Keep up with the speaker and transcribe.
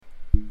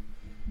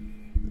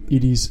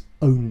It is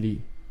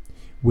only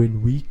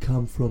when we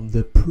come from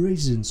the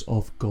presence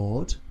of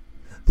God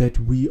that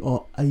we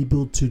are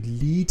able to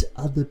lead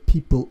other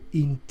people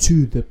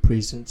into the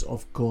presence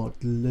of God.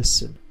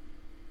 Listen,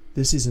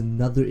 this is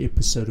another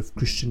episode of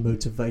Christian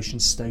Motivation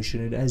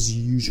Station, and as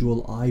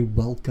usual, I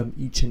welcome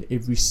each and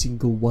every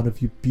single one of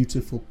you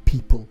beautiful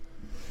people.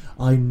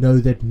 I know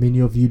that many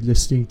of you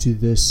listening to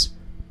this,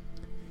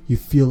 you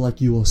feel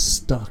like you are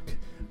stuck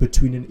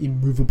between an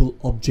immovable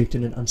object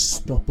and an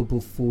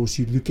unstoppable force.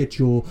 You look at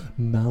your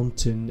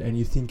mountain and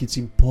you think it's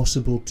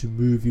impossible to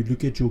move. You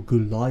look at your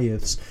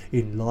Goliaths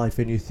in life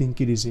and you think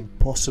it is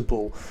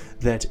impossible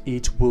that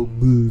it will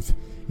move.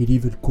 It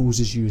even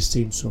causes you a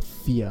sense of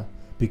fear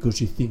because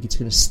you think it's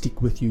going to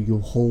stick with you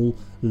your whole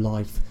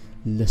life.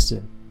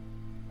 Listen,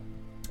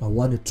 I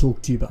want to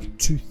talk to you about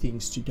two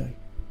things today,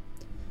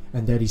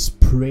 and that is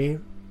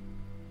prayer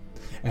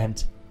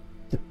and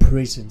the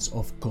presence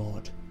of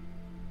God.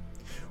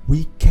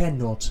 We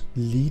cannot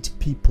lead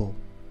people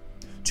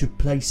to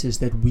places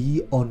that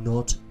we are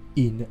not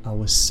in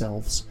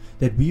ourselves,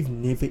 that we've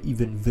never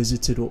even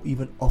visited or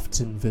even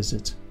often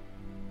visit.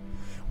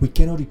 We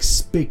cannot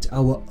expect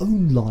our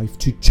own life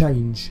to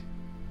change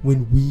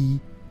when we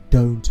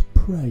don't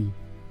pray.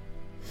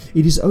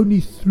 It is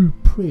only through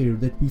prayer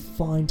that we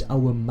find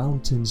our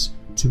mountains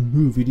to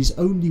move. It is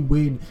only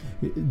when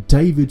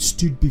David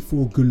stood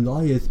before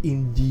Goliath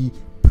in the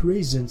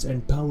presence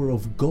and power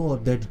of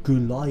God that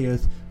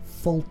Goliath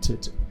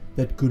faltered,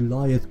 that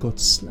Goliath got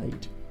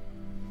slayed.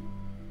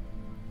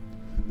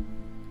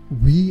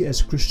 We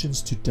as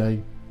Christians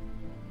today,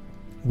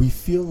 we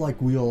feel like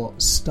we are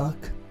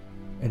stuck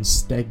and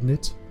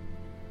stagnant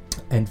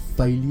and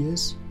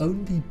failures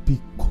only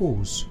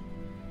because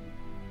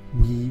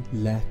we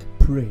lack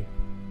prayer,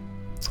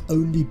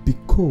 only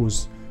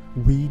because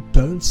we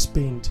don't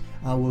spend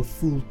our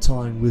full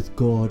time with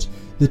God.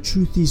 The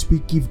truth is, we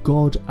give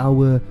God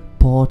our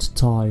part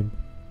time.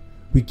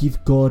 We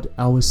give God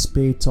our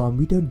spare time.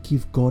 We don't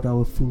give God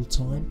our full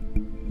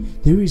time.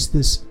 There is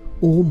this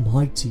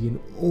almighty and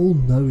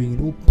all-knowing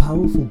and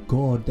all-powerful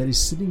God that is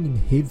sitting in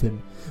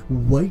heaven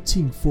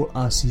waiting for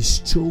us, His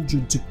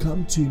children, to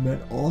come to Him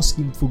and ask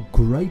Him for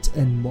great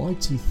and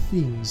mighty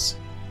things.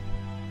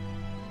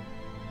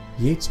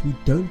 Yet we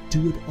don't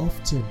do it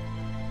often.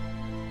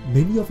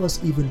 Many of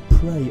us even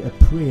pray a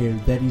prayer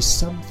that is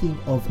something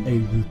of a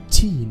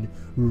routine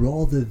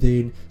rather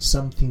than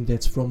something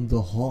that's from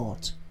the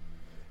heart.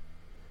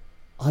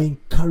 I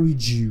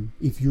encourage you,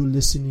 if you're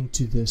listening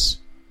to this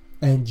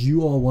and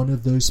you are one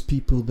of those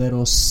people that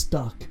are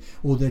stuck,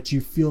 or that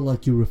you feel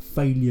like you're a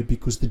failure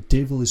because the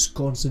devil is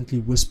constantly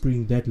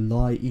whispering that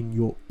lie in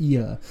your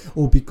ear,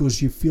 or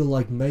because you feel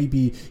like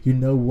maybe, you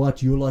know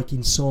what, you're like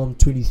in Psalm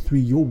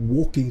 23, you're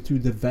walking through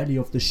the valley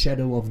of the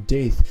shadow of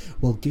death.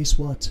 Well, guess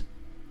what?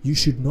 You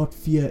should not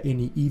fear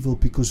any evil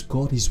because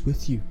God is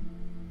with you.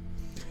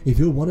 If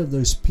you're one of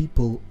those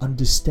people,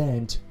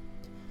 understand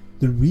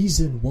the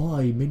reason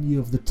why many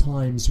of the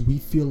times we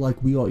feel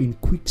like we are in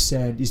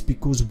quicksand is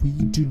because we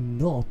do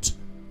not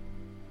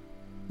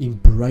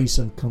embrace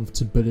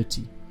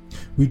uncomfortability.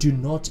 We do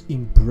not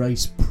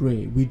embrace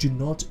prayer. We do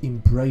not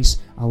embrace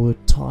our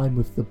time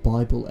with the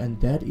Bible, and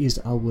that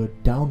is our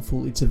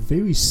downfall. It's a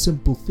very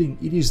simple thing.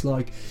 It is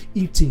like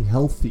eating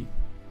healthy.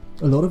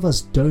 A lot of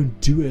us don't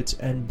do it,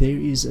 and there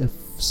is a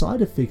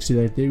side effects to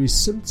that. There is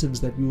symptoms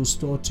that we will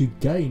start to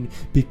gain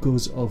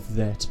because of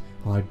that.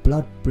 High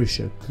blood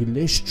pressure,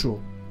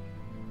 cholesterol.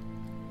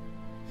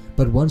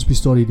 But once we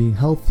start eating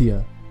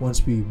healthier,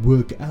 once we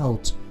work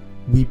out,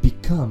 we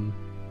become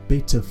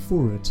better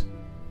for it.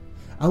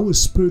 Our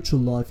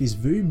spiritual life is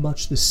very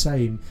much the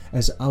same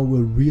as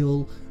our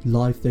real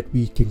life that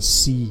we can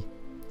see,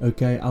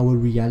 okay, our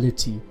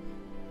reality.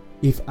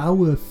 If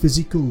our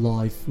physical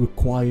life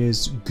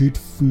requires good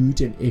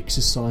food and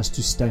exercise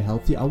to stay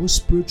healthy, our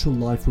spiritual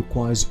life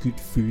requires good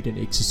food and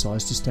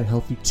exercise to stay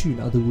healthy too. In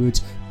other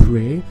words,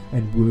 prayer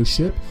and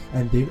worship,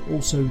 and then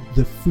also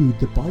the food.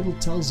 The Bible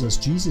tells us,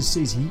 Jesus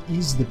says He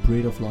is the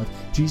bread of life.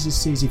 Jesus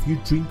says if you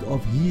drink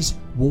of His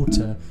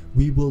water,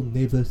 we will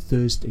never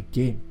thirst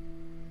again.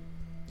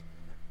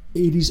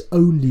 It is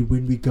only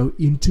when we go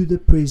into the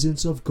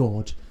presence of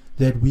God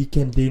that we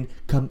can then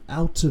come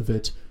out of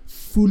it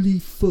fully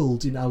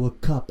filled in our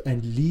cup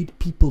and lead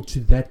people to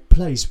that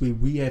place where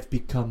we have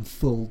become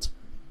filled.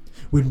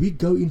 When we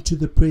go into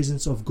the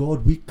presence of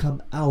God, we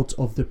come out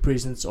of the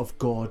presence of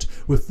God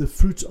with the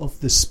fruit of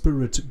the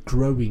Spirit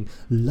growing: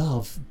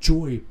 love,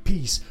 joy,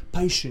 peace,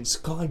 patience,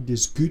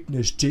 kindness,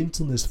 goodness,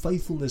 gentleness,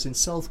 faithfulness, and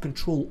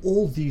self-control.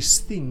 All these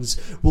things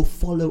will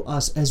follow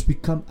us as we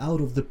come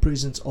out of the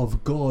presence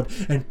of God,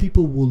 and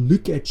people will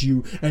look at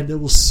you and they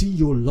will see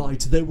your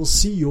light, they will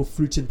see your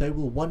fruit, and they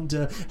will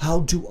wonder,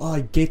 how do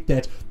I get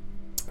that?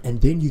 And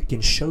then you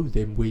can show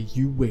them where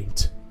you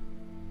went.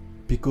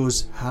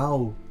 Because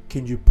how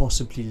can you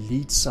possibly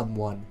lead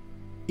someone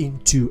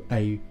into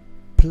a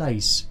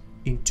place,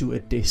 into a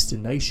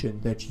destination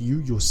that you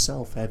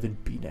yourself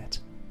haven't been at?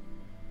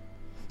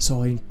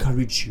 So I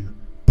encourage you,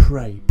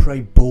 pray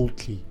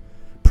boldly,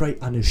 pray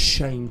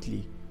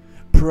unashamedly,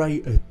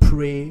 pray a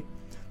prayer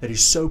that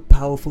is so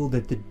powerful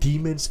that the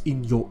demons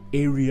in your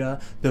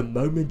area, the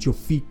moment your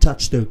feet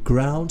touch the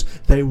ground,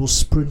 they will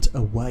sprint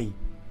away,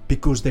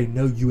 because they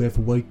know you have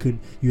awakened.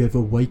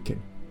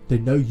 They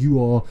know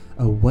you are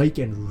awake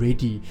and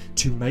ready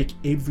to make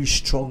every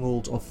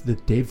stronghold of the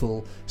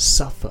devil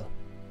suffer.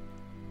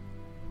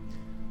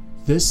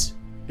 This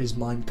is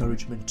my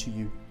encouragement to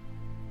you.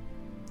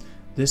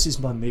 This is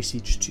my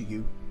message to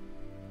you.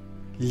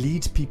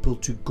 Lead people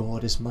to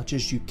God as much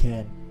as you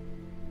can,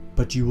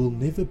 but you will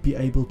never be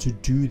able to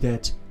do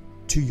that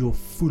to your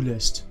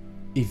fullest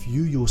if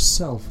you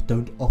yourself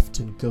don't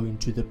often go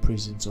into the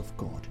presence of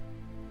God.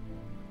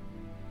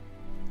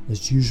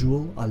 As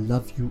usual, I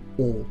love you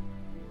all,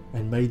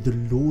 and may the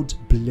Lord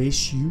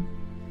bless you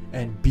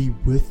and be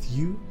with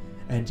you,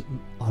 and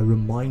I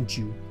remind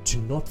you to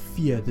not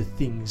fear the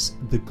things,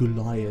 the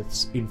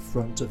Goliaths in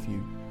front of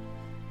you,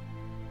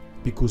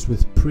 because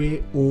with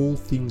prayer all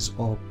things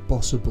are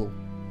possible.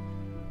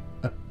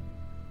 A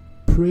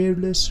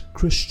prayerless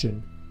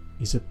Christian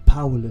is a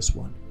powerless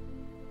one.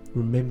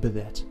 Remember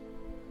that.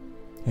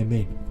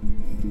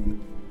 Amen.